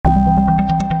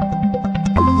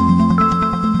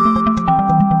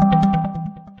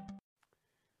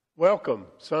Welcome,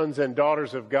 sons and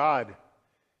daughters of God.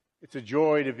 It's a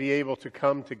joy to be able to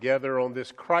come together on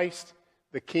this Christ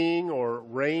the King or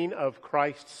Reign of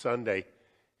Christ Sunday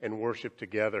and worship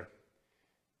together.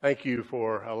 Thank you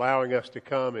for allowing us to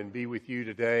come and be with you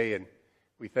today, and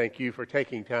we thank you for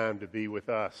taking time to be with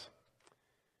us.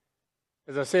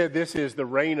 As I said, this is the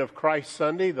Reign of Christ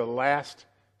Sunday, the last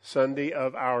Sunday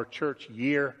of our church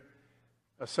year,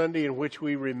 a Sunday in which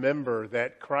we remember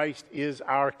that Christ is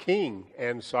our King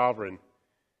and sovereign.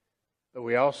 But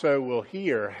we also will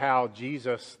hear how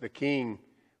Jesus the King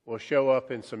will show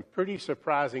up in some pretty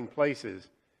surprising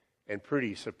places and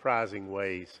pretty surprising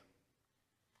ways.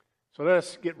 So let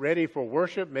us get ready for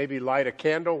worship. Maybe light a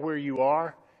candle where you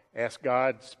are. Ask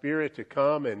God's Spirit to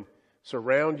come and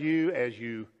surround you as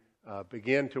you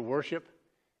begin to worship.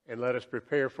 And let us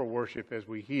prepare for worship as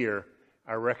we hear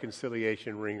our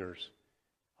reconciliation ringers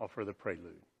offer the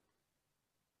prelude.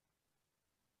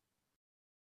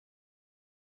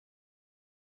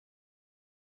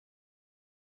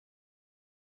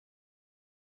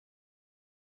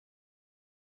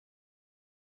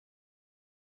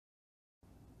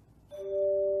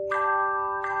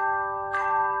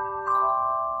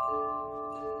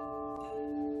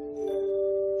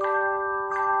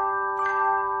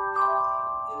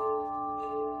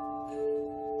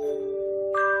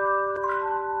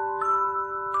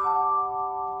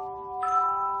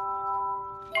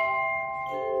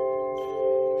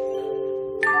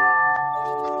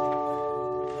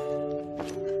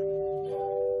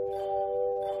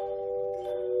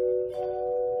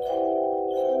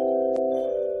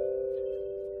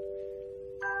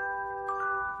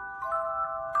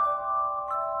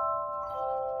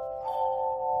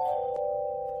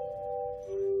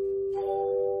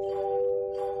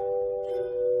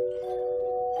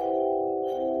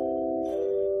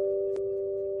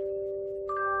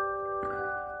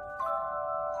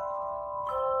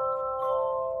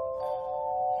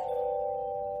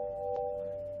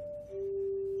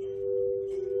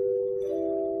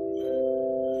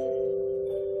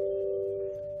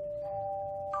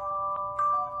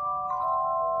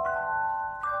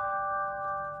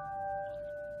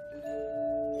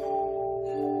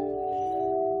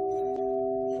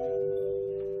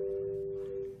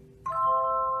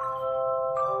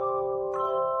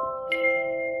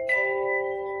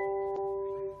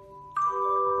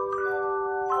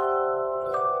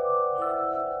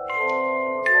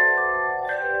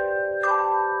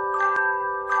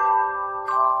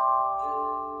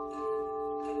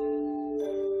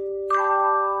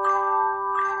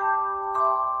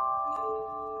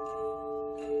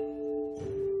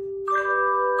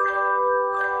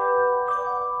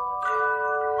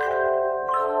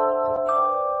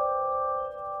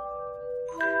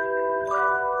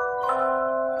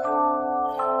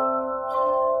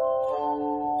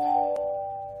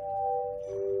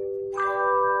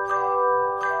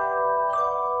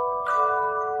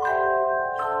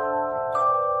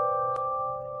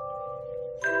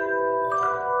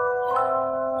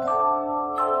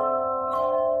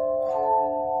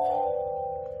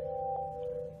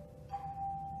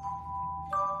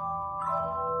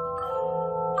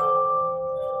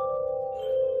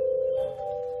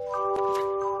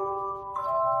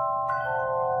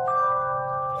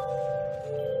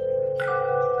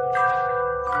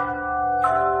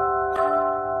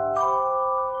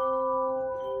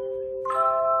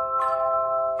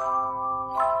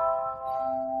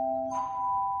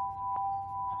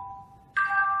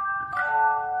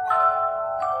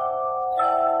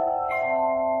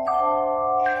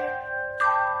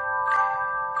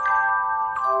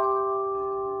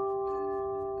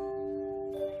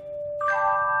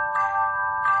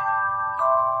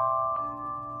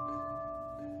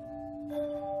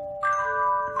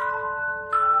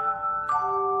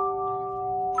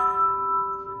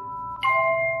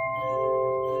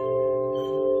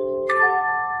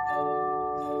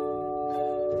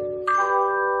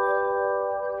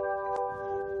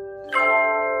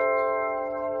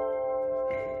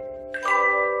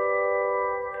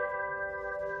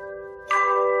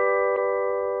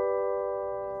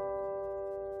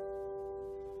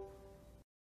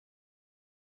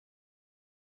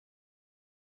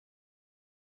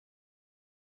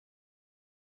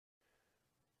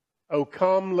 O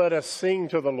come, let us sing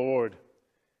to the Lord.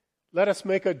 Let us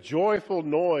make a joyful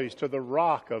noise to the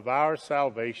rock of our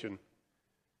salvation.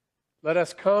 Let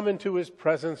us come into his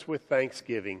presence with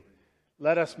thanksgiving.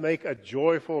 Let us make a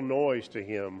joyful noise to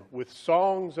him with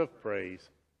songs of praise.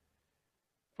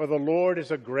 For the Lord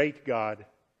is a great God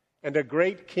and a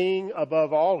great King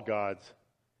above all gods.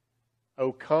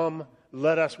 O come,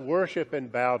 let us worship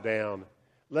and bow down.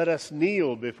 let us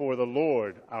kneel before the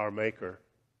Lord our Maker.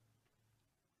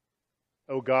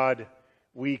 O God,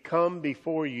 we come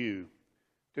before you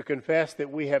to confess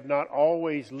that we have not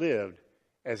always lived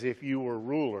as if you were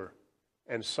ruler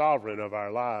and sovereign of our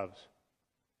lives.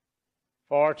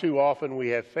 Far too often we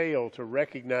have failed to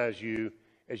recognize you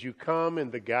as you come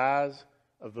in the guise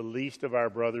of the least of our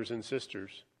brothers and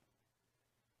sisters.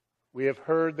 We have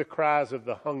heard the cries of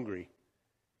the hungry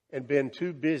and been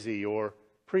too busy or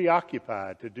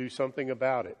preoccupied to do something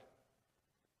about it.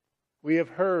 We have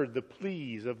heard the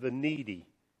pleas of the needy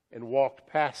and walked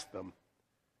past them.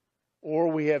 Or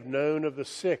we have known of the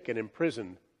sick and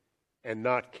imprisoned and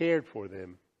not cared for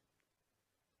them.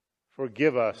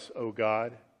 Forgive us, O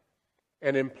God,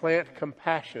 and implant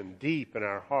compassion deep in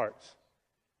our hearts.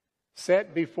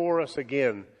 Set before us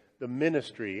again the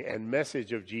ministry and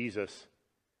message of Jesus,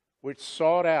 which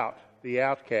sought out the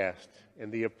outcast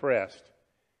and the oppressed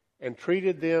and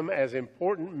treated them as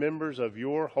important members of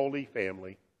your holy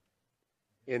family.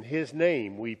 In his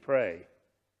name we pray.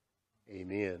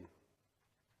 Amen.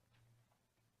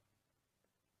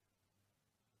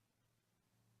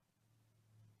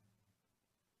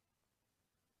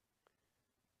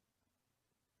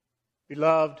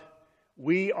 Beloved,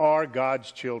 we are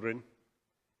God's children,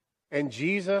 and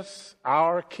Jesus,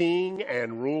 our King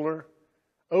and ruler,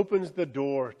 opens the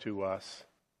door to us.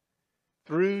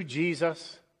 Through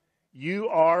Jesus, you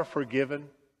are forgiven.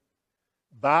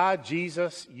 By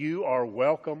Jesus, you are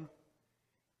welcome.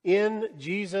 In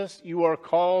Jesus, you are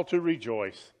called to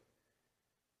rejoice.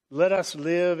 Let us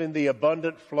live in the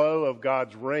abundant flow of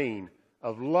God's reign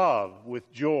of love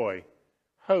with joy,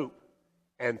 hope,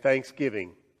 and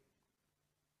thanksgiving.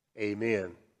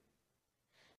 Amen.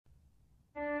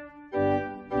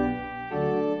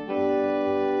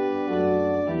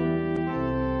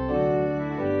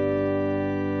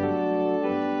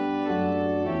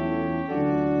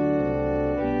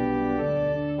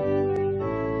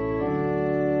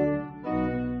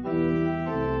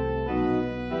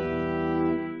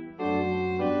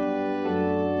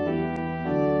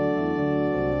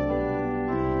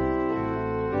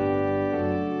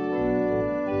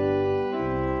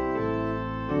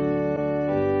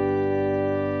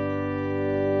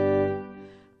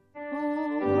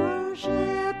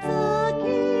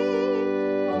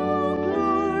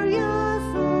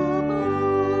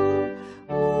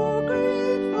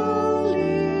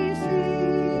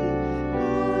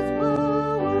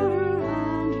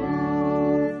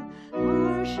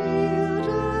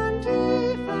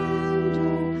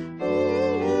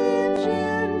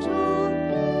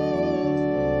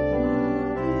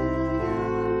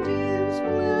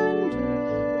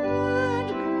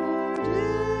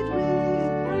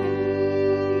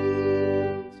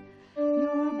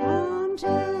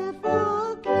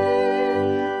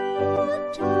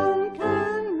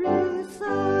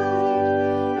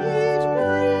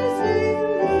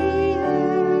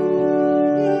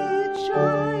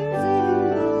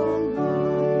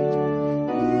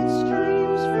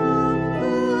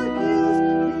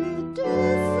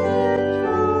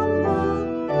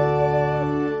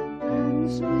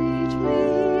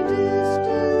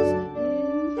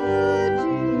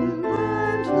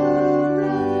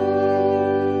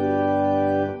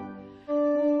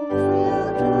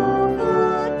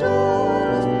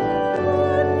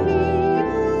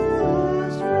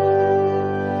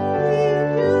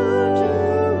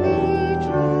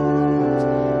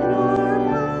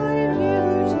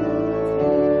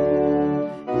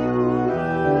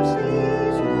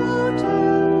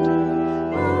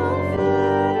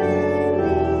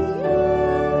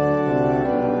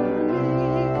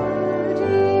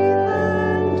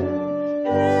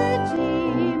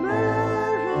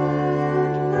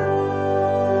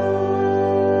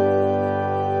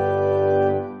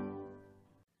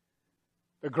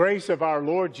 The grace of our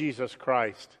Lord Jesus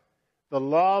Christ, the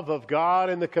love of God,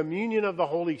 and the communion of the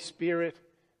Holy Spirit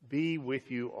be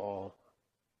with you all.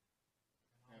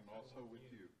 And also with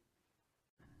you.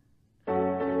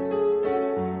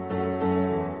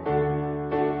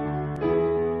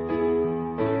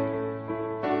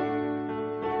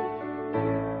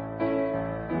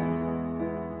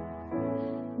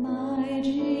 My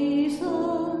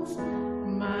Jesus,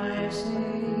 my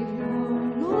Savior,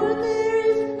 Lord, there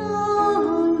is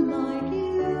none like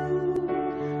you.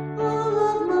 All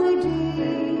of my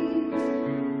days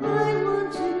I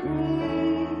want to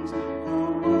praise the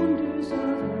wonders of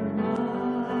your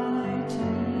mighty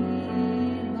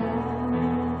love.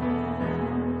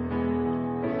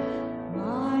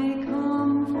 My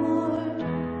comfort,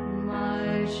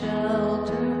 my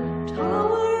shelter,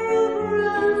 tower of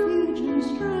refuge and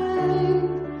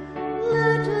strength,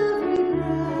 let every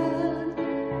breath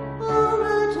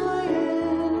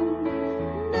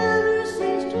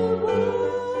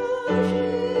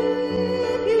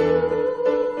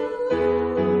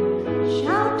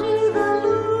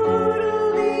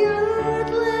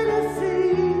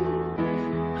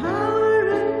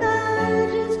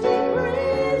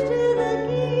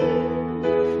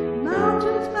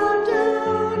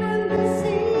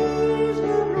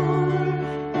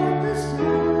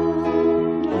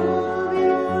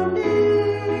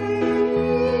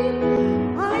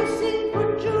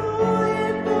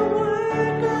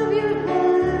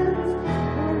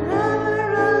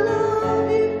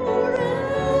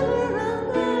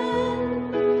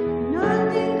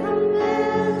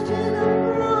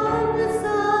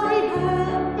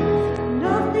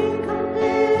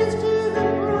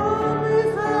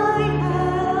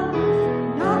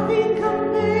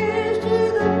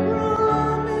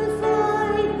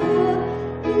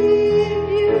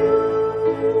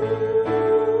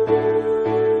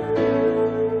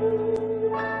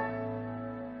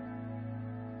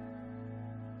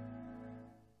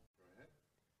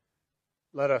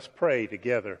us pray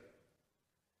together.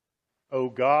 O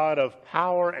God of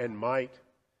power and might,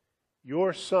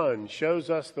 your Son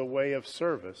shows us the way of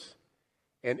service,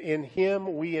 and in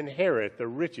him we inherit the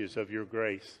riches of your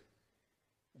grace.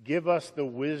 Give us the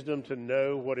wisdom to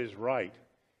know what is right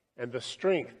and the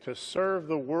strength to serve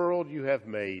the world you have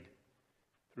made.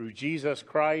 Through Jesus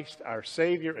Christ, our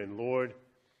Savior and Lord,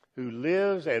 who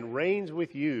lives and reigns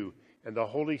with you and the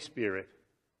Holy Spirit,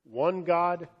 one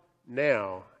God,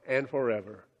 now and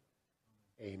forever.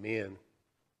 Amen.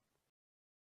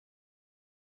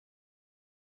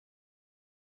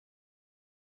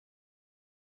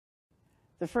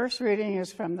 The first reading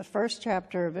is from the first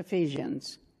chapter of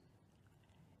Ephesians.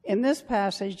 In this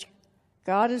passage,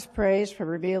 God is praised for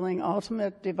revealing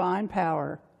ultimate divine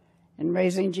power in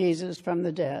raising Jesus from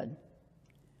the dead.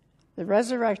 The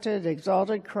resurrected,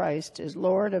 exalted Christ is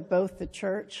Lord of both the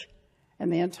church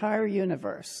and the entire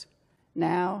universe,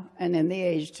 now and in the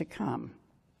age to come.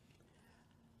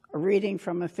 A reading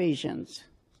from Ephesians.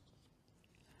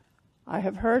 I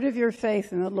have heard of your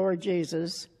faith in the Lord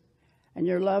Jesus and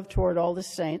your love toward all the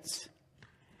saints,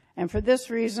 and for this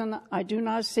reason I do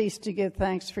not cease to give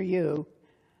thanks for you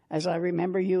as I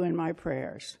remember you in my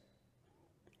prayers.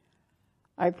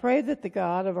 I pray that the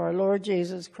God of our Lord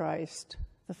Jesus Christ,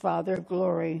 the Father of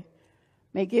glory,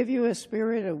 may give you a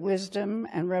spirit of wisdom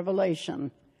and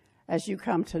revelation as you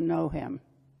come to know him,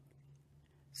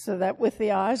 so that with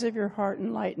the eyes of your heart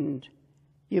enlightened,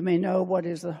 you may know what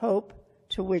is the hope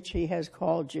to which he has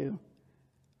called you,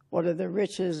 what are the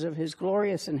riches of his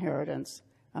glorious inheritance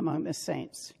among the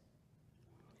saints,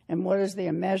 and what is the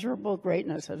immeasurable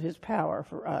greatness of his power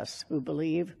for us who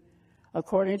believe,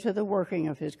 according to the working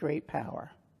of his great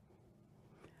power.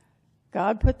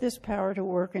 God put this power to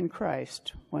work in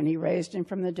Christ when he raised him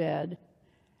from the dead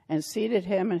and seated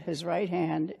him at his right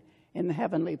hand in the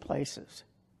heavenly places,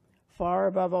 far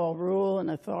above all rule and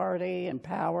authority and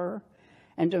power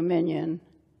and dominion,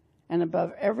 and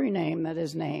above every name that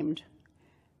is named,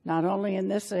 not only in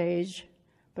this age,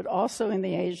 but also in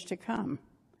the age to come.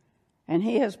 And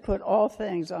he has put all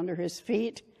things under his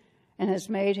feet and has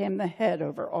made him the head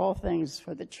over all things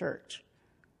for the church,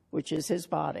 which is his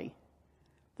body,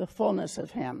 the fullness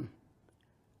of him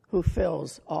who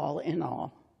fills all in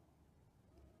all.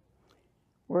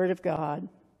 Word of God,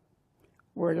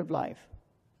 word of life.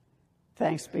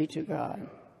 Thanks be to God.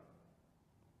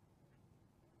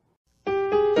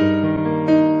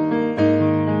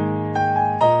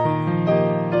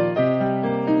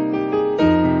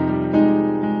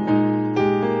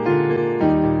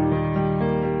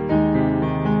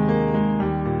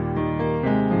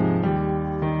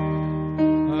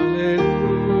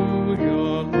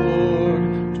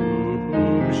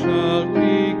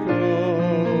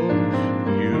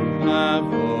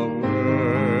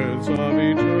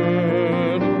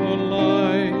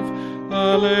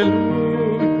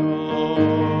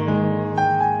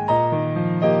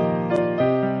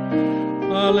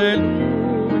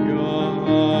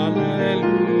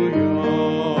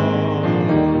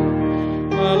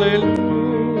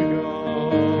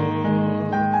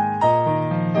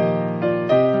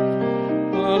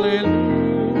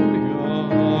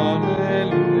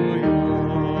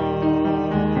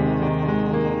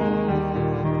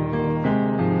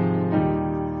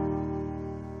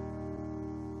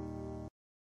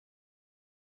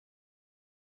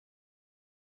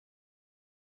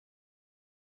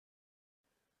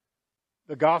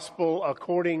 The Gospel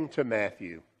according to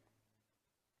Matthew.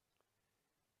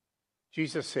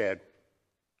 Jesus said,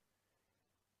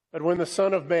 "But when the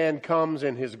Son of Man comes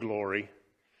in his glory,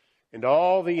 and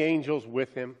all the angels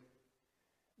with him,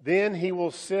 then he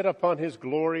will sit upon his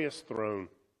glorious throne.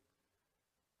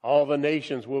 All the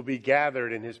nations will be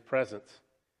gathered in his presence,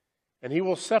 and he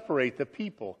will separate the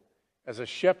people as a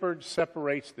shepherd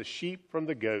separates the sheep from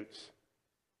the goats.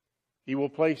 He will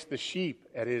place the sheep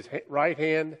at his right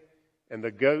hand and the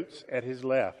goats at his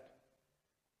left.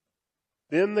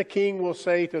 Then the king will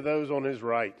say to those on his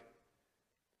right,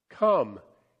 'Come,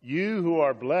 you who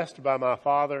are blessed by my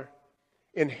Father,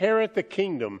 inherit the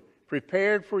kingdom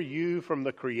prepared for you from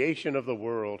the creation of the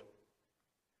world.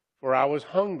 For I was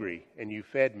hungry, and you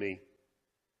fed me.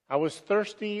 I was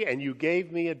thirsty, and you gave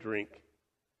me a drink.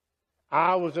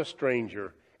 I was a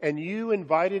stranger, and you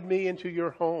invited me into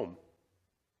your home.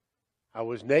 I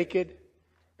was naked,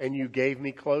 and you gave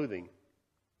me clothing.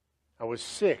 I was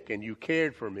sick, and you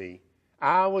cared for me.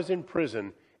 I was in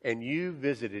prison, and you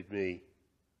visited me.'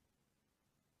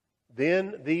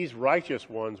 Then these righteous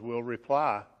ones will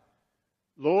reply,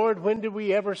 'Lord, when did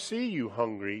we ever see you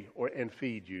hungry and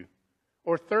feed you,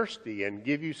 or thirsty and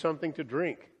give you something to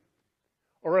drink,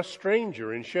 or a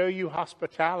stranger and show you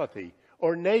hospitality,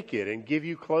 or naked and give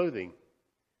you clothing?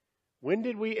 When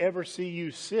did we ever see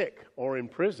you sick or in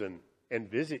prison and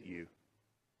visit you?"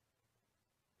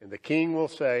 And the king will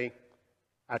say,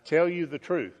 "I tell you the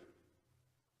truth.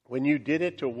 When you did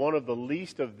it to one of the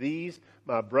least of these,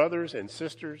 my brothers and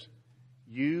sisters,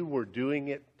 you were doing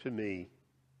it to me."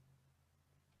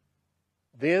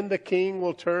 Then the king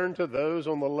will turn to those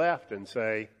on the left and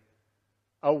say,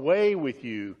 "Away with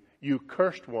you, you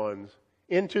cursed ones,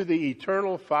 into the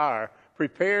eternal fire,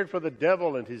 prepared for the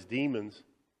devil and his demons.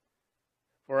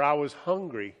 For I was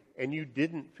hungry, and you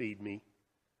didn't feed me.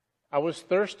 I was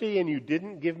thirsty, and you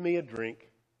didn't give me a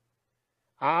drink.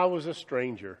 I was a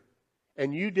stranger,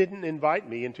 and you didn't invite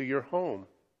me into your home.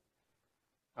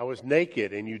 I was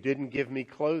naked, and you didn't give me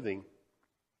clothing.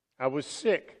 I was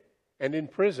sick and in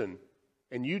prison,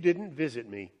 and you didn't visit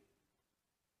me."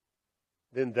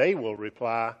 Then they will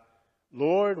reply,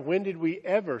 "Lord, when did we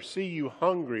ever see you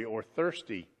hungry or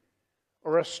thirsty,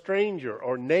 or a stranger,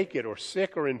 or naked, or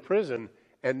sick, or in prison,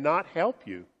 and not help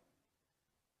you?"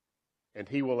 And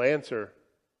he will answer,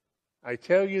 "I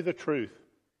tell you the truth.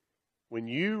 When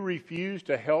you refuse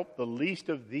to help the least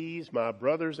of these, my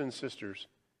brothers and sisters,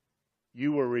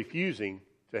 you were refusing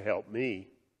to help me."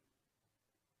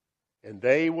 And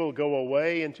they will go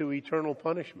away into eternal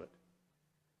punishment,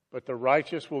 but the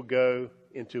righteous will go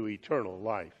into eternal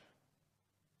life.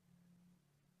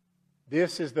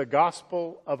 This is the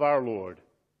gospel of our Lord.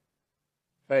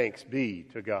 Thanks be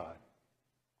to God.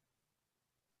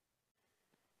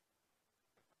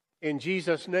 In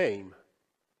Jesus' name,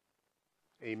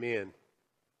 amen.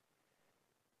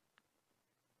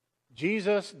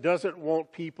 Jesus doesn't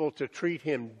want people to treat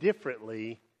him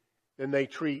differently than they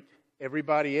treat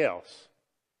everybody else.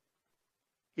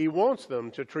 He wants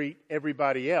them to treat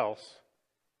everybody else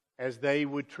as they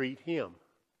would treat him.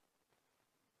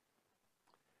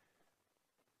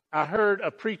 I heard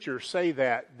a preacher say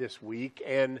that this week,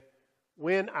 and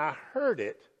when I heard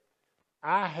it,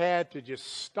 I had to just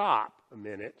stop a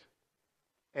minute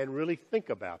and really think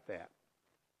about that.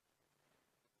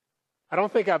 I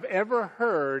don't think I've ever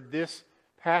heard this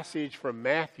passage from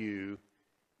Matthew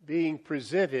being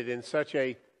presented in such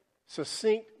a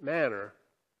succinct manner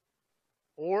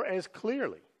or as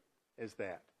clearly as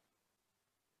that.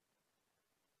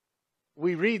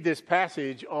 We read this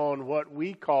passage on what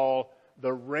we call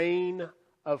the Reign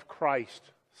of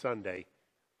Christ Sunday.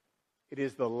 It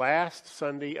is the last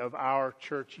Sunday of our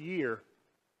church year.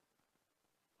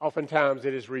 Oftentimes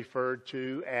it is referred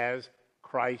to as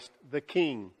Christ the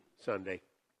King Sunday.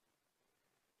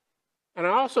 And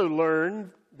I also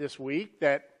learned this week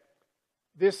that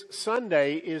this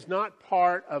Sunday is not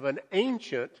part of an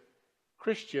ancient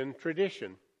Christian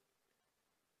tradition,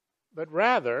 but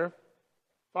rather,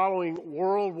 following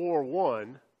World War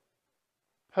I,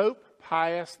 Pope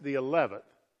Pius XI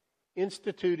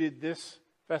instituted this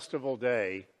festival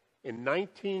day in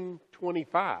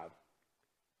 1925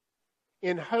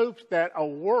 in hopes that a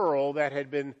world that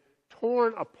had been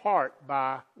torn apart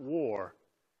by war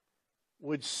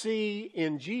would see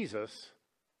in Jesus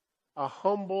a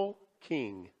humble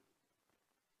king,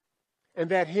 and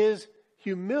that his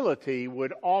humility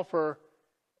would offer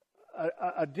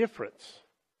a difference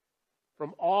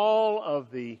from all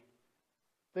of the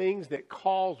things that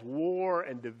cause war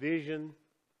and division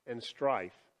and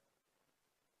strife.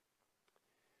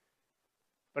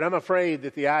 But I'm afraid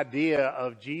that the idea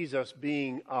of Jesus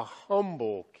being a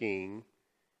humble king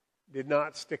did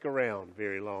not stick around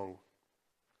very long.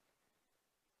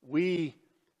 We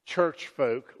church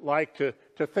folk like to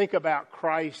think about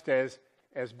Christ as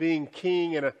being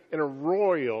king in a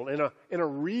royal, in a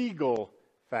regal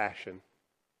fashion.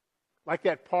 Like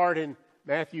that part in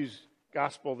Matthew's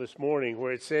gospel this morning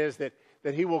where it says that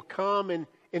he will come in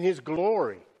his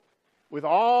glory with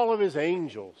all of his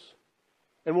angels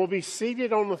and will be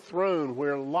seated on the throne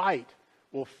where light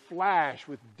will flash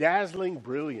with dazzling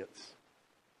brilliance.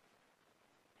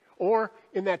 Or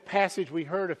in that passage we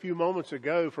heard a few moments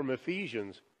ago from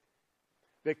Ephesians,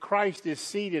 that Christ is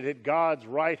seated at God's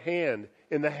right hand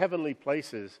in the heavenly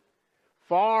places,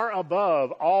 far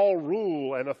above all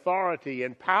rule and authority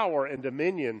and power and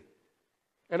dominion,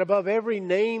 and above every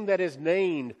name that is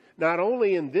named, not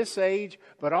only in this age,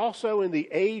 but also in the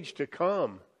age to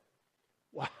come.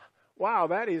 Wow,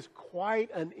 that is quite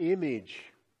an image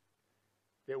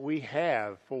that we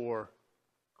have for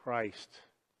Christ,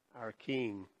 our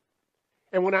King.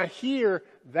 And when I hear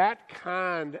that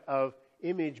kind of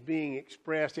image being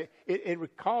expressed, it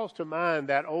recalls to mind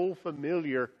that old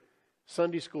familiar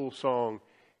Sunday school song.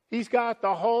 He's got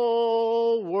the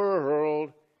whole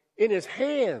world in his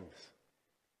hands.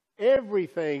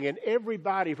 Everything and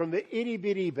everybody, from the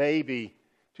itty-bitty baby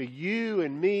to you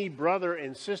and me, brother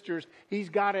and sisters. He's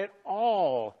got it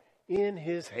all in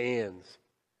His hands.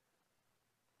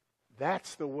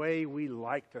 That's the way we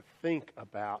like to think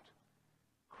about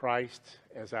Christ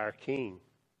as our King.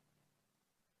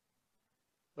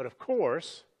 But of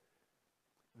course,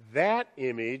 that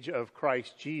image of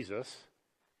Christ Jesus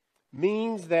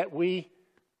means that we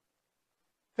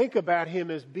think about Him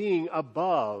as being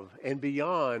above and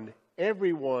beyond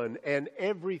everyone and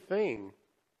everything.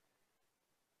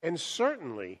 And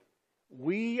certainly,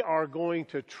 we are going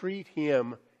to treat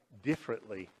Him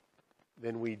differently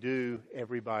than we do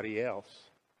everybody else.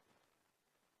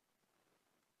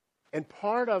 And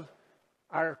part of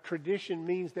our tradition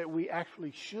means that we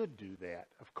actually should do that.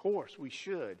 Of course, we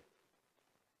should.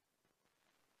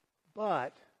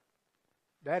 But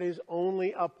that is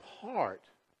only a part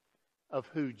of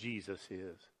who Jesus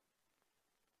is.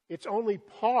 It's only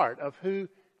part of who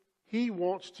He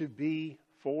wants to be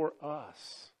for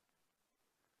us.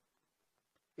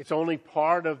 It's only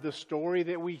part of the story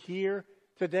that we hear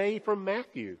today from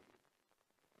Matthew.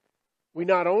 We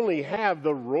not only have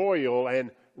the royal and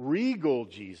regal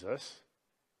Jesus,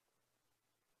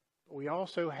 but we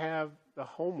also have the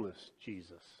homeless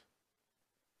Jesus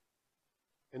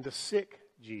and the sick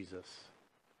Jesus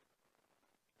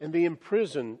and the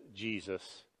imprisoned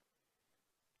Jesus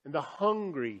and the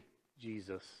hungry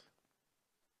Jesus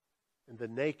and the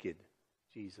naked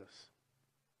Jesus.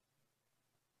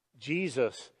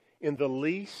 Jesus in the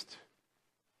least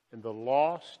and the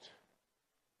lost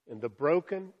and the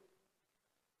broken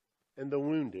and the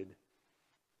wounded.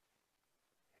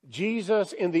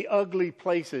 Jesus in the ugly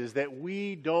places that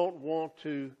we don't want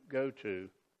to go to.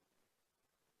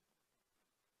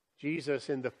 Jesus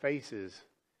in the faces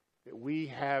that we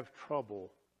have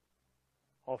trouble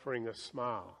offering a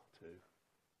smile to.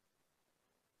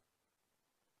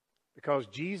 Because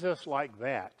Jesus like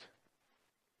that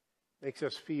makes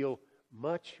us feel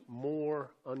much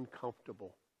more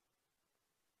uncomfortable.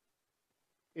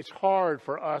 It's hard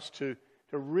for us to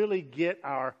really get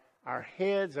our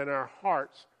heads and our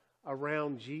hearts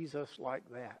around Jesus like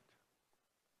that.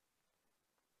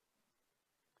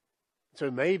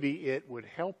 So maybe it would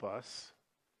help us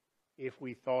if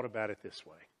we thought about it this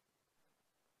way.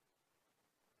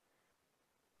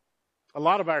 A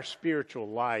lot of our spiritual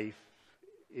life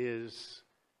is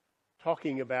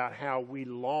talking about how we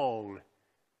long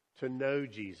to know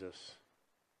Jesus,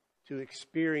 to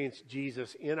experience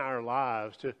Jesus in our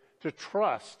lives, to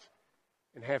trust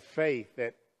and have faith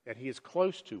that He is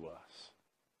close to us.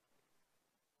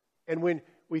 And when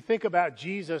we think about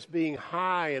Jesus being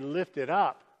high and lifted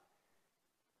up,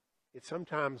 it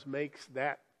sometimes makes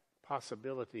that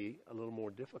possibility a little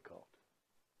more difficult.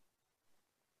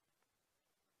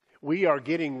 We are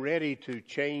getting ready to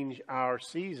change our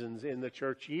seasons in the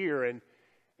church year, and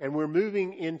we're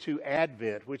moving into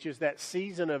Advent, which is that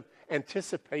season of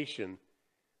anticipation,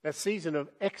 that season of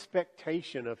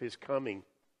expectation of His coming.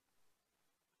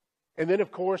 And then,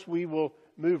 of course, we will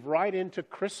move right into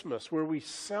Christmas, where we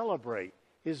celebrate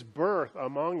His birth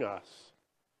among us.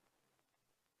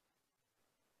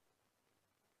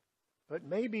 But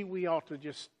maybe we ought to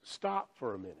just stop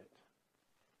for a minute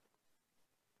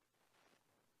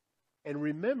and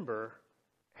remember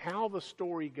how the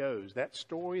story goes, that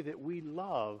story that we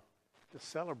love to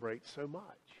celebrate so much.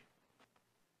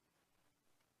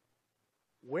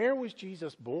 Where was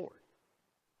Jesus born?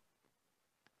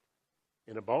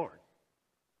 In a barn.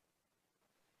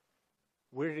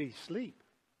 Where did He sleep?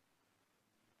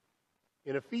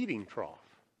 In a feeding trough.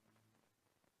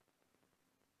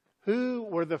 Who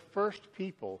were the first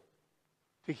people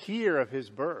to hear of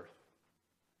His birth?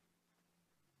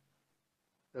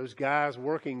 Those guys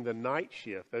working the night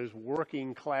shift, those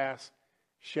working class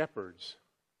shepherds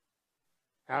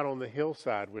out on the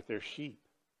hillside with their sheep.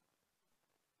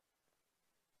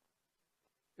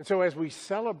 And so as we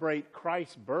celebrate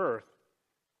Christ's birth,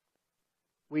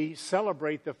 we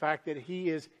celebrate the fact that He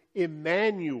is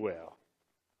Emmanuel,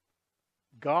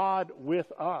 God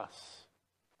with us.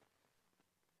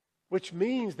 Which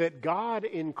means that God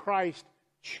in Christ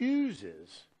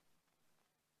chooses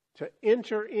to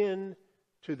enter into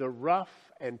the rough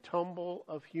and tumble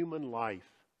of human life.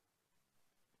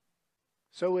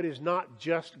 So it is not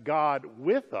just God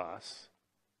with us,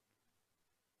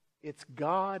 it's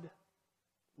God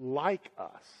like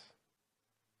us.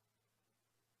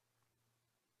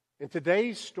 In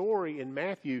today's story in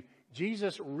Matthew,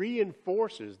 Jesus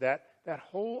reinforces that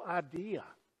whole idea.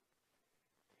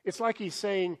 It's like He's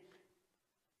saying,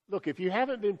 look, if you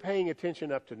haven't been paying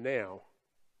attention up to now,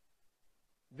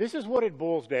 this is what it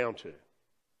boils down to.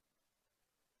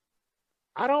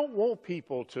 I don't want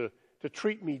people to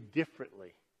treat me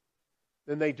differently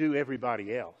than they do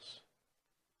everybody else.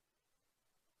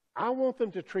 I want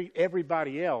them to treat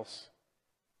everybody else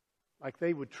like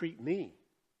they would treat me.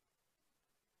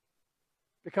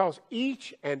 Because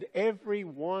each and every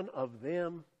one of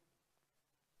them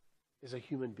is a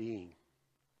human being.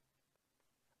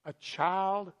 A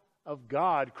child of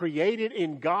God, created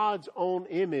in God's own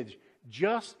image,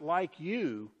 just like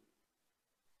you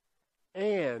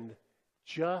and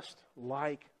just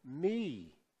like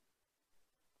me.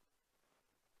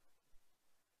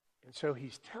 And so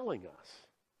he's telling us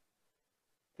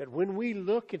that when we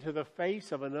look into the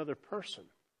face of another person,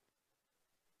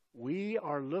 we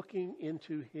are looking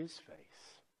into his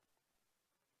face,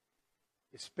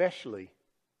 especially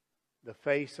the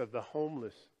face of the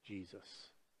homeless Jesus,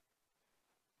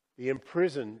 the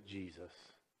imprisoned Jesus,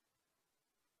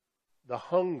 the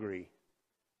hungry,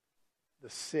 the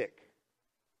sick,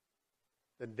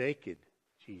 the naked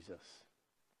Jesus.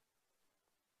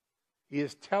 He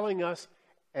is telling us,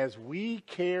 as we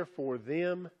care for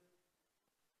them,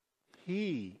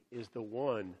 he is the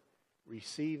one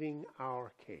receiving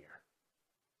our care.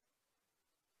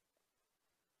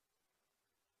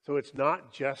 So it's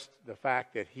not just the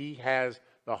fact that he has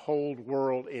the whole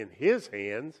world in his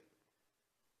hands.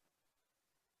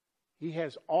 He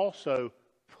has also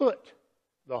put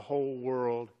the whole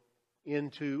world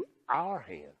into our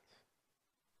hands.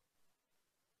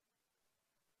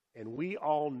 And we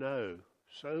all know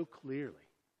so clearly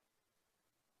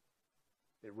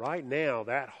that right now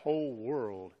that whole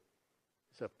world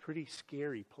is a pretty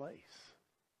scary place.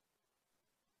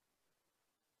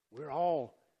 We're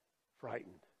all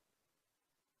frightened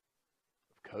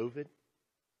of COVID,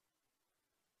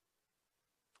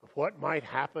 of what might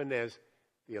happen as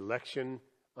the election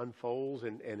unfolds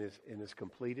and is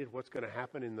completed, what's going to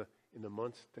happen in the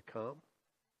months to come.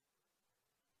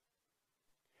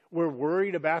 We're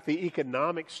worried about the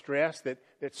economic stress that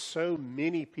so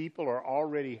many people are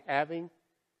already having,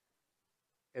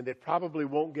 and that probably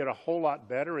won't get a whole lot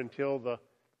better until the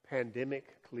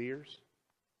pandemic clears.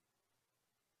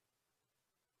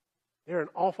 There are an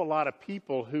awful lot of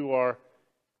people who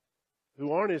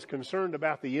aren't as concerned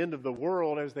about the end of the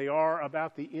world as they are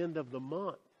about the end of the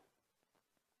month.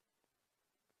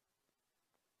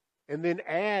 And then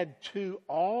add to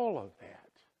all of that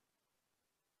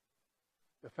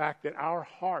the fact that our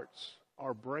hearts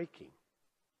are breaking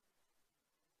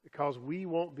because we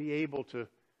won't be able to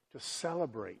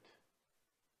celebrate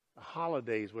the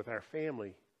holidays with our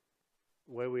family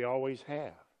the way we always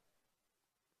have.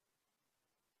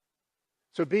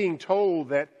 So being told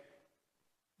that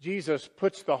Jesus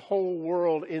puts the whole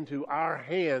world into our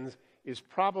hands is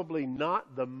probably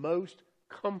not the most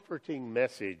comforting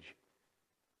message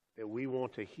that we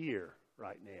want to hear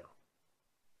right now.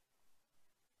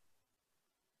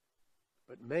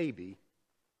 But maybe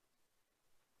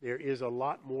there is a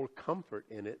lot more comfort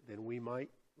in it than we might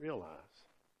realize.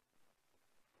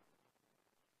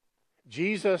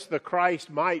 Jesus the Christ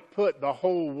might put the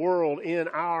whole world in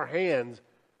our hands,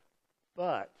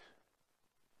 but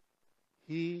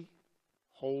he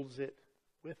holds it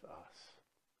with us.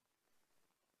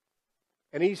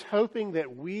 And he's hoping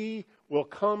that we will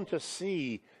come to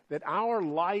see that our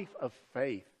life of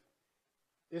faith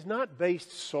is not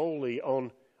based solely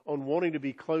on wanting to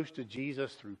be close to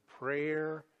Jesus through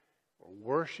prayer or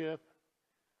worship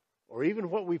or even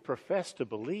what we profess to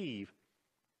believe.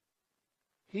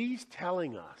 He's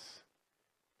telling us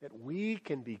that we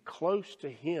can be close to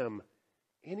him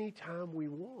anytime we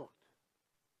want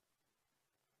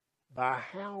by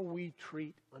how we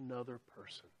treat another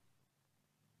person.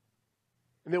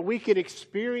 And that we can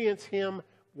experience him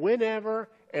whenever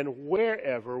and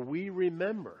wherever we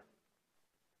remember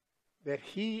that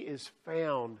he is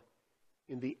found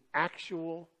in the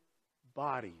actual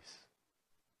bodies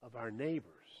of our neighbors,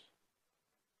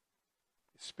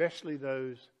 especially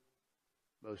those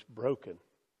most broken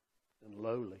and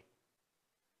lowly.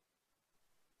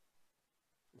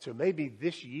 And so maybe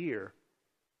this year,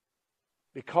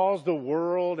 because the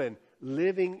world and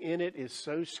living in it is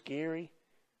so scary,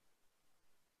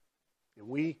 and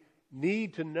we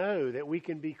need to know that we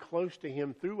can be close to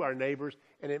him through our neighbors,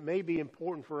 and it may be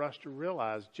important for us to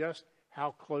realize just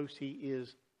how close he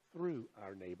is through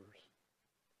our neighbors.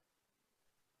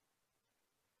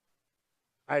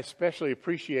 I especially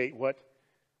appreciate what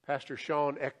Pastor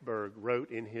Sean Eckberg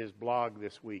wrote in his blog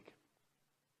this week.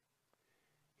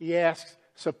 He asks,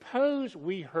 suppose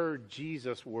we heard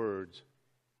Jesus' words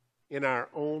in our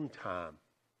own time.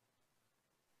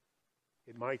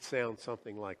 It might sound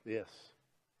something like this.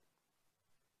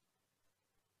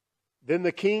 Then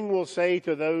the king will say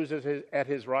to those at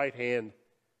his right hand,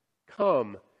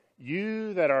 come,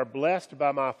 you that are blessed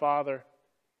by my Father,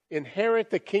 inherit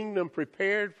the kingdom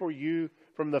prepared for you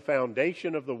from the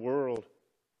foundation of the world.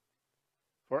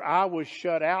 For I was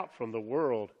shut out from the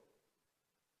world,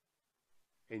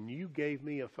 and you gave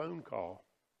me a phone call.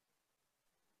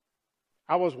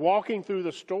 I was walking through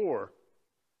the store,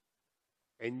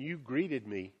 and you greeted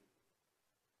me,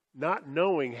 not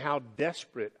knowing how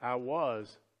desperate I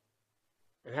was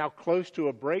and how close to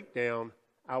a breakdown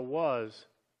I was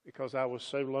because I was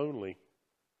so lonely.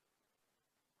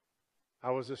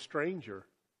 I was a stranger,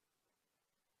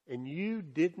 and you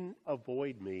didn't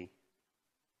avoid me.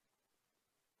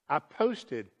 I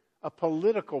posted a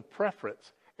political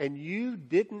preference, and you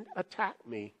didn't attack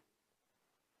me.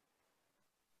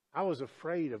 I was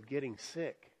afraid of getting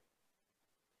sick,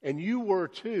 and you were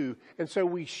too, and so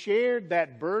we shared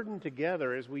that burden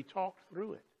together as we talked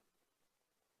through it.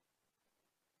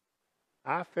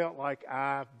 I felt like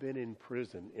I've been in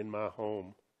prison in my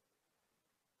home,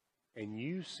 and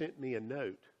you sent me a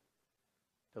note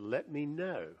to let me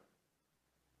know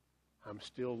I'm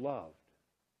still loved.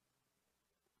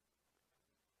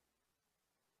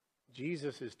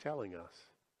 Jesus is telling us,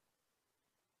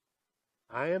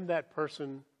 I am that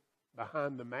person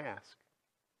behind the mask.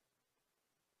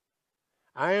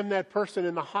 I am that person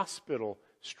in the hospital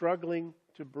struggling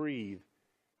to breathe.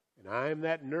 And I am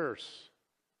that nurse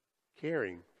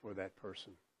caring for that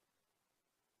person.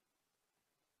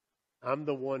 I'm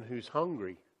the one who's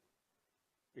hungry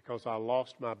because I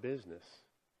lost my business.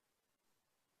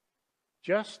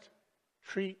 Just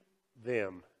treat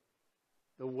them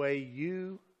the way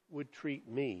you would treat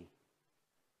me,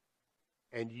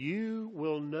 and you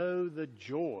will know the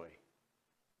joy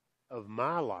of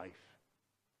my life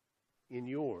in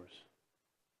yours.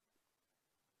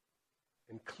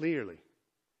 And clearly,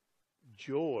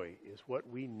 joy is what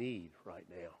we need right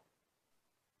now.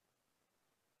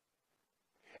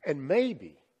 And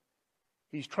maybe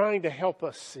he's trying to help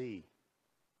us see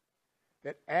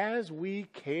that as we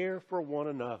care for one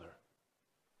another,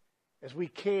 as we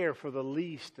care for the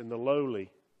least and the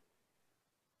lowly,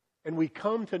 and we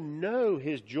come to know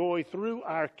his joy through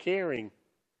our caring,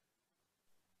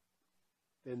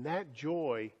 then that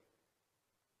joy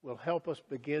will help us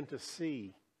begin to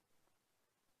see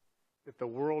that the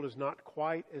world is not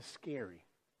quite as scary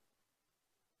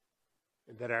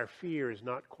and that our fear is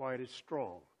not quite as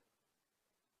strong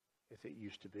as it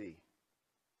used to be.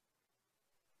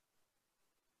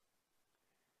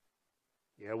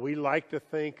 Yeah, we like to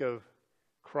think of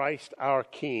Christ our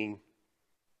King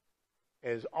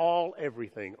as all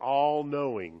everything, all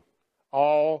knowing,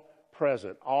 all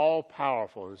present, all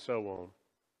powerful, and so on.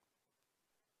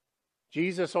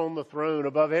 Jesus on the throne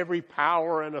above every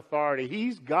power and authority.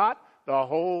 He's got the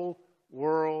whole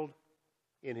world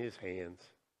in his hands.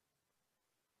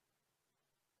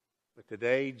 But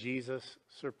today, Jesus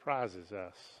surprises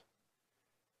us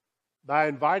by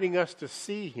inviting us to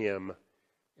see him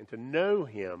and to know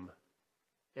him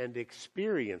and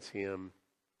experience him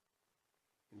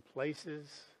in places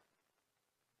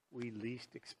we least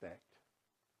expect.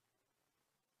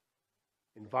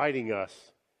 Inviting us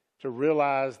to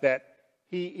realize that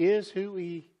he is who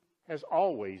he has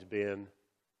always been,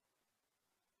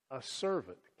 a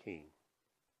servant king.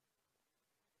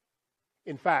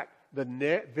 In fact,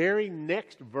 the very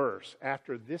next verse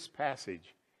after this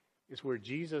passage is where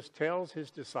Jesus tells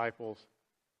his disciples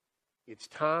it's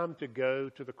time to go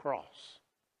to the cross,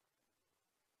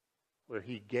 where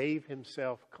he gave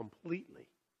himself completely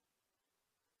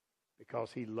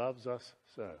because he loves us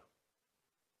so.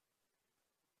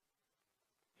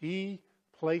 He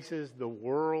places the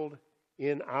world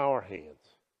in our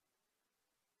hands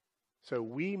so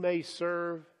we may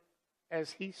serve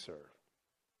as he served.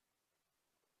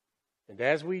 And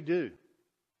as we do,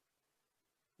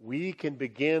 we can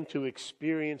begin to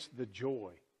experience the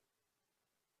joy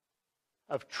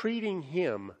of treating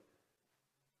him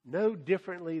no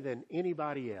differently than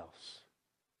anybody else,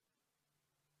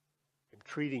 and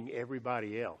treating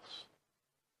everybody else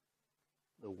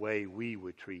the way we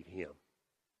would treat him.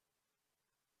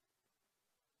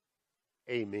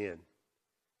 Amen.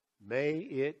 May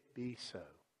it be so.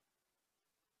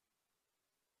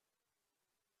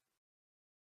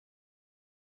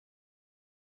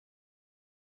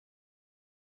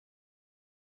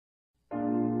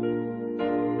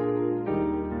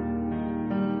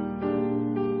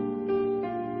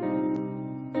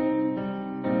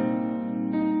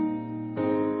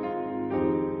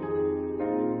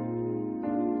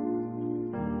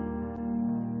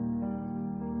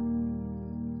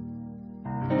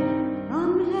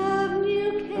 From heaven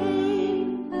you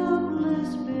came,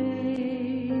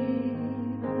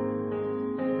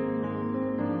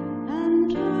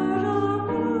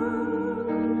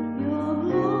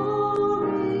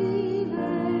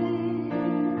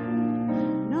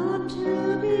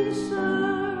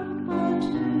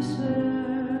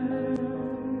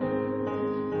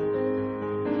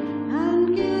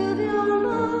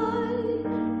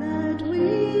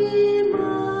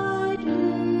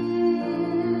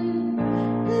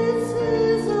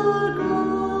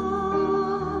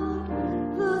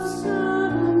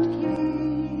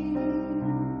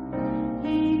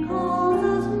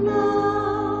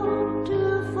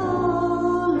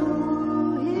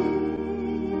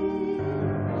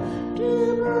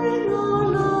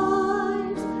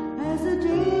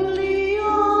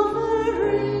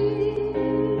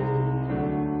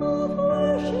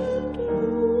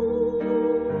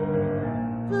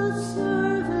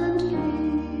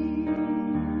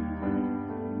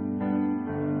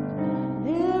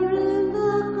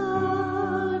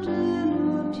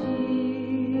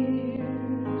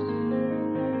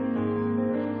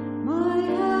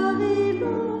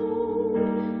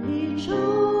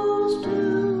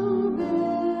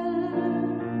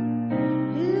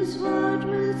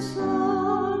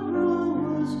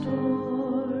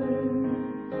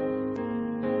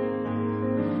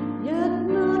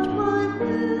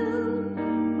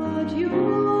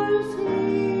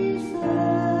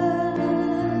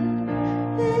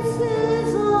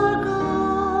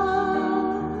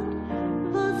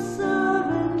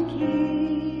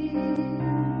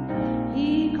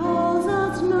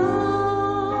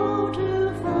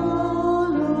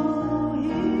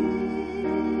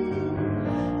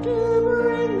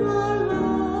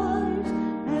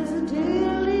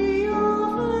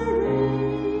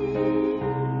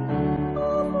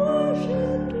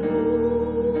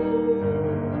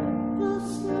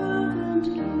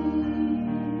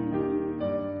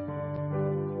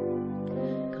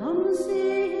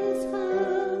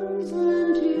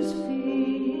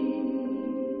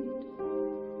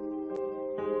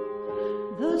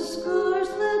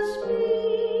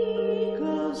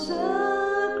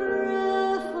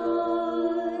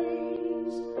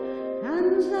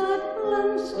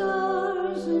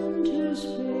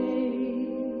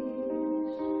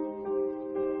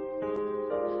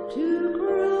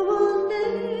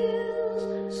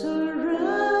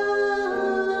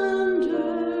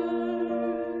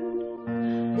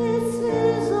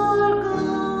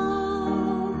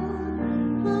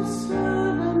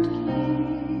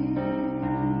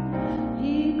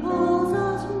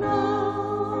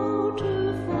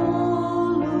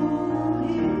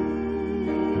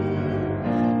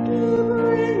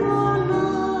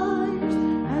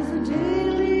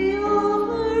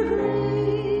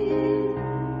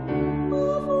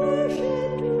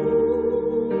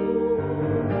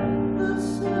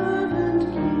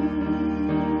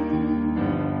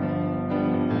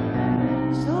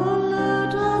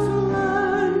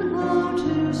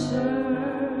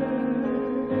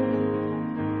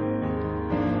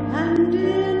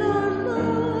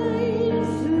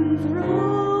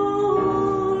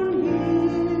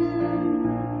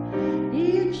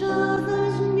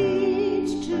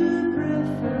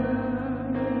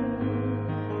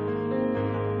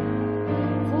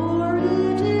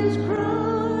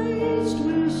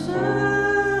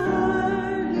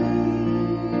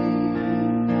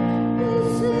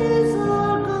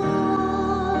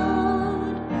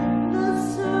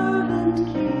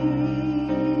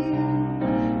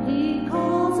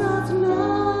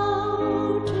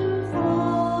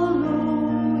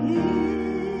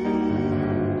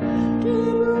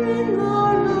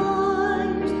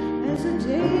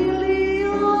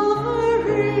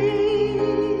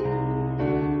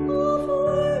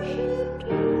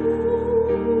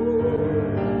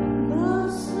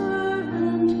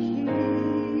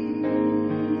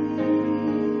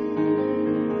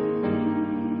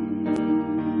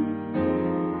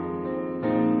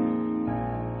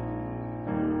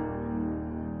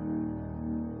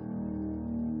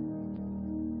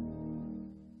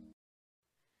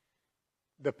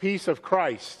 The peace of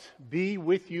Christ be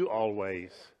with you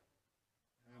always.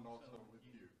 And also with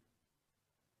you.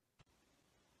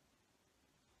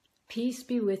 Peace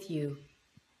be with you.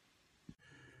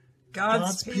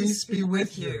 God's peace be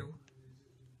with you.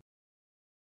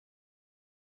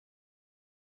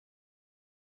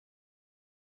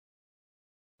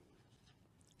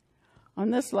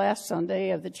 On this last Sunday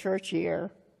of the church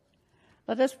year,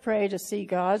 let us pray to see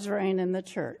God's reign in the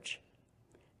church,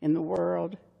 in the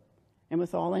world, and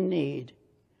with all in need,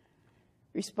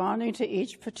 responding to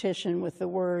each petition with the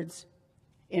words,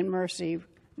 "In mercy,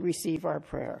 receive our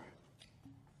prayer."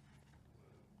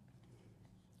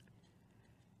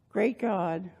 Great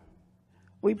God,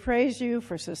 we praise you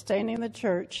for sustaining the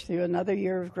church through another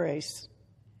year of grace.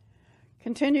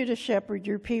 Continue to shepherd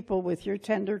your people with your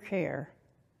tender care.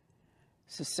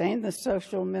 Sustain the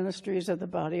social ministries of the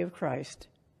body of Christ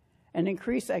and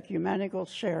increase ecumenical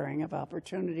sharing of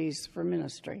opportunities for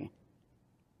ministry.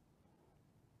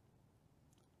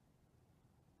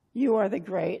 You are the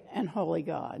great and holy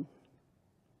God.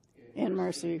 In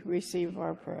mercy, receive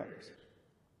our prayers.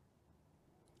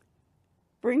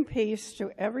 Bring peace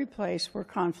to every place where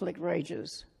conflict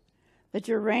rages, that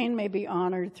your reign may be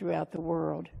honored throughout the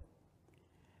world.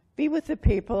 Be with the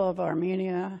people of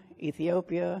Armenia,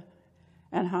 Ethiopia,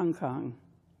 and Hong Kong.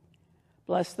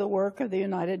 Bless the work of the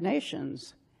United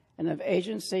Nations and of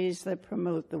agencies that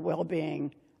promote the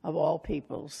well-being of all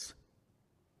peoples.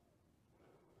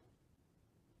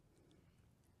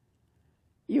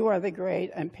 You are the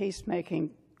great and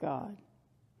peacemaking God.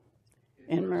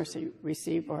 In mercy,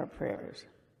 receive our prayers.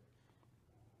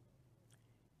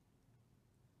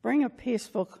 Bring a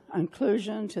peaceful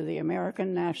conclusion to the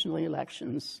American national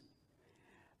elections.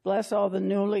 Bless all the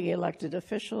newly elected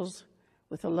officials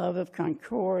with a love of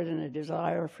concord and a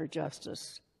desire for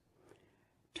justice.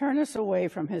 Turn us away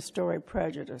from historic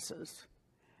prejudices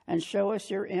and show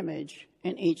us your image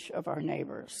in each of our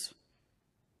neighbors.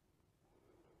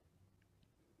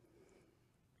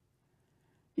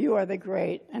 You are the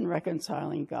great and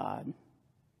reconciling God.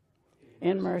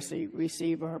 In mercy,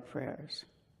 receive our prayers.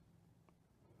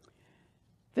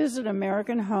 Visit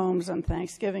American homes on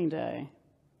Thanksgiving Day,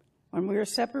 when we are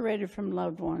separated from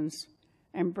loved ones.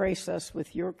 Embrace us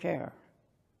with your care.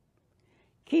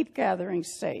 Keep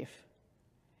gatherings safe.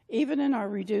 Even in our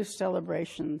reduced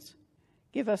celebrations,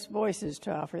 give us voices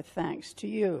to offer thanks to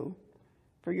you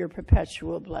for your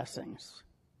perpetual blessings.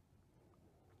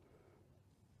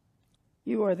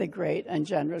 You are the great and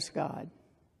generous God.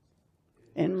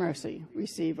 In mercy,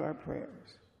 receive our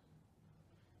prayers.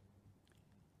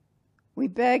 We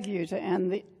beg you to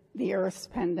end the earth's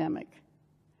pandemic.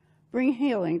 Bring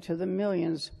healing to the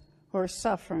millions who are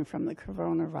suffering from the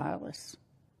coronavirus.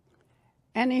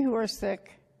 Any who are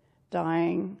sick,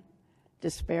 dying,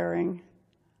 despairing,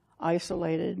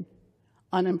 isolated,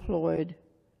 unemployed,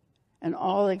 and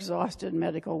all exhausted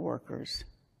medical workers.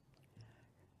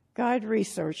 Guide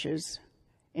researchers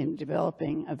in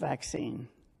developing a vaccine.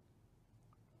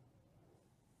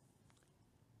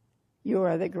 You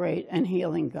are the great and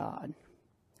healing God.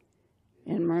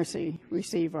 In mercy,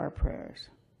 receive our prayers.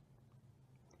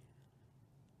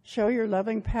 Show your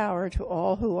loving power to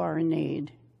all who are in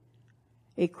need.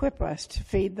 Equip us to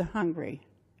feed the hungry,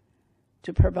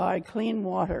 to provide clean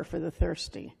water for the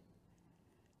thirsty,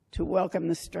 to welcome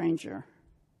the stranger,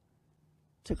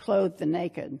 to clothe the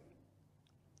naked,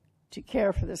 to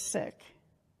care for the sick,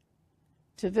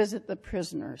 to visit the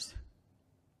prisoners.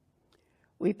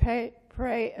 We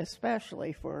pray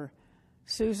especially for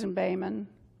Susan Bayman,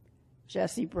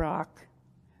 Jesse Brock,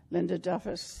 Linda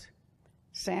Duffus,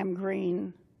 Sam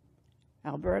Green,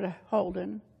 Alberta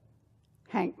Holden,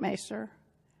 Hank Macer,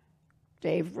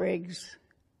 Dave Riggs,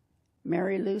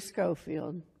 Mary Lou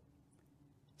Schofield,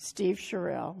 Steve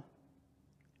Sherrill,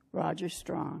 Roger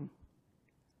Strong,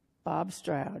 Bob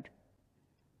Stroud,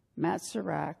 Matt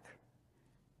Serac,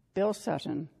 Bill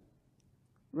Sutton,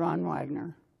 Ron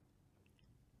Wagner,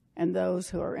 and those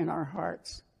who are in our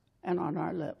hearts and on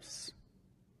our lips.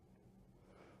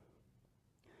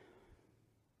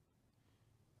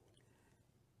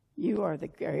 You are the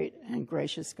great and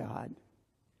gracious God.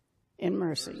 In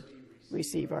mercy,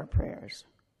 receive our prayers.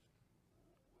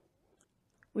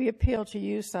 We appeal to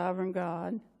you, sovereign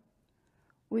God,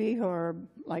 we who are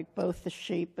like both the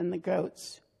sheep and the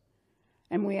goats,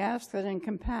 and we ask that in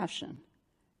compassion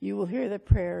you will hear the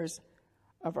prayers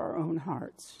of our own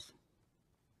hearts.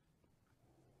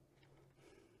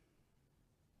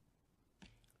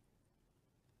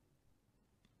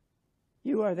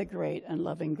 You are the great and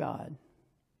loving God.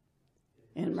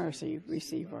 In mercy,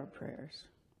 receive our prayers.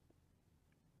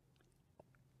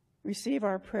 Receive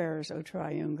our prayers, O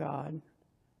triune God,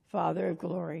 Father of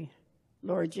glory,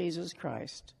 Lord Jesus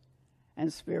Christ,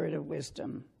 and Spirit of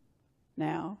wisdom,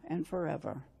 now and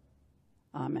forever.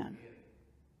 Amen.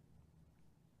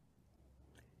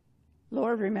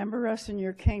 Lord, remember us in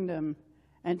your kingdom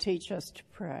and teach us to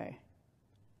pray.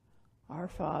 Our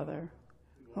Father,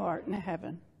 who art in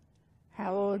heaven,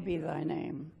 hallowed be thy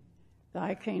name.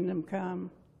 Thy kingdom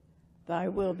come, thy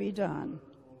will be done,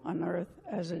 on earth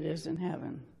as it is in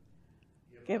heaven.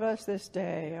 Give us this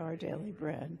day our daily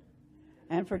bread,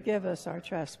 and forgive us our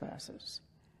trespasses,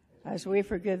 as we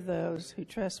forgive those who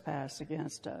trespass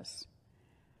against us.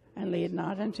 And lead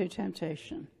not into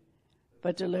temptation,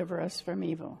 but deliver us from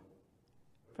evil.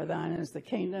 For thine is the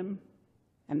kingdom,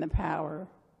 and the power,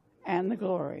 and the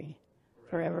glory,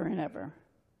 forever and ever.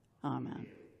 Amen.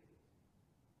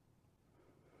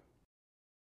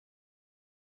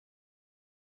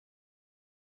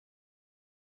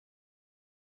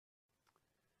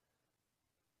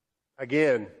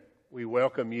 Again, we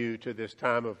welcome you to this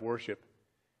time of worship,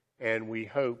 and we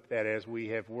hope that as we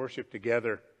have worshiped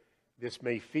together, this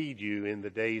may feed you in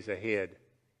the days ahead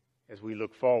as we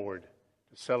look forward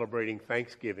to celebrating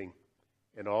Thanksgiving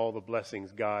and all the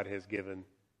blessings God has given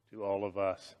to all of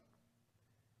us.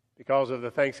 Because of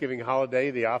the Thanksgiving holiday,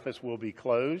 the office will be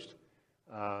closed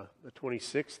the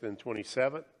 26th and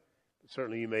 27th.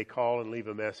 Certainly you may call and leave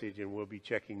a message, and we'll be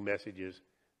checking messages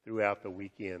throughout the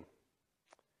weekend.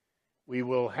 We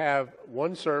will have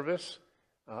one service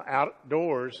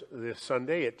outdoors this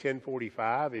Sunday at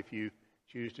 10:45 if you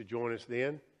choose to join us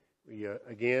then. We,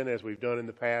 again, as we've done in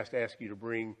the past, ask you to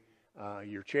bring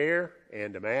your chair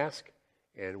and a mask,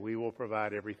 and we will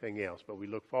provide everything else. But we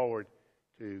look forward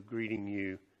to greeting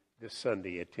you this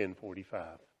Sunday at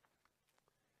 10:45.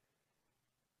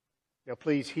 Now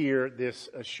please hear this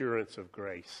assurance of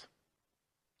grace.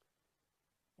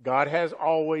 God has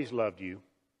always loved you.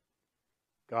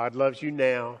 God loves you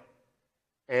now,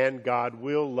 and God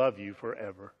will love you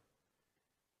forever.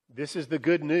 This is the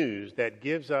good news that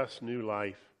gives us new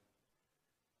life.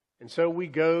 And so we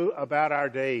go about our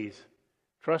days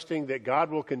trusting that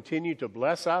God will continue to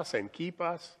bless us and keep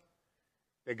us,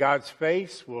 that God's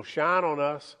face will shine on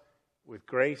us with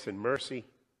grace and mercy,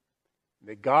 and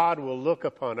that God will look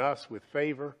upon us with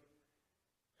favor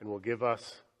and will give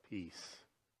us peace.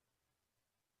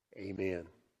 Amen.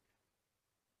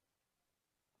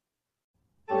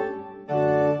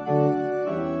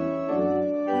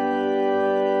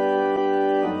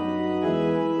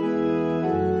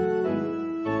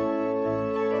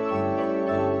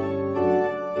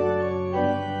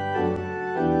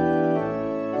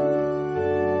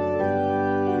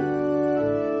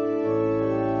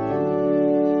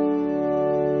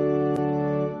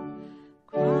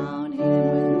 Crown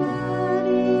him with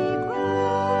many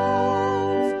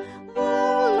crowns, the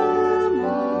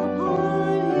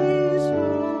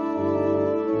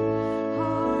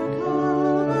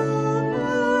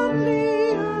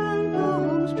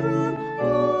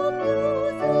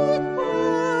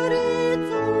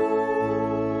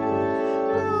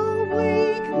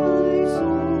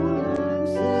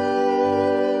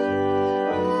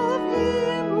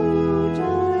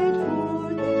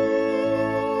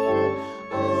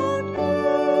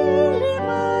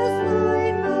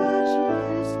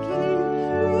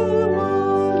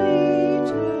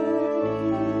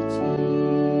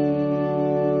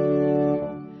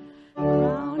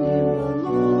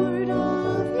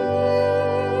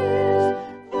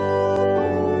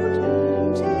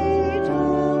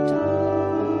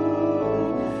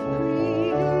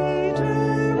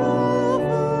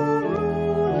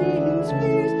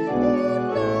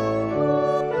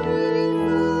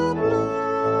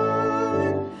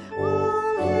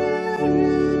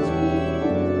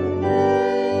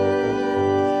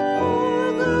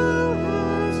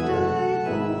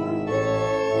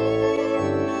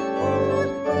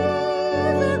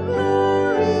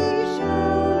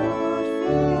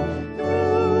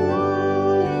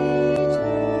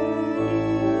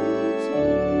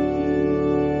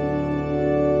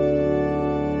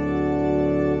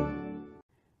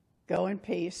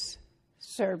peace,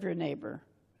 serve your neighbor.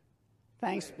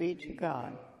 Thanks be to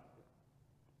God.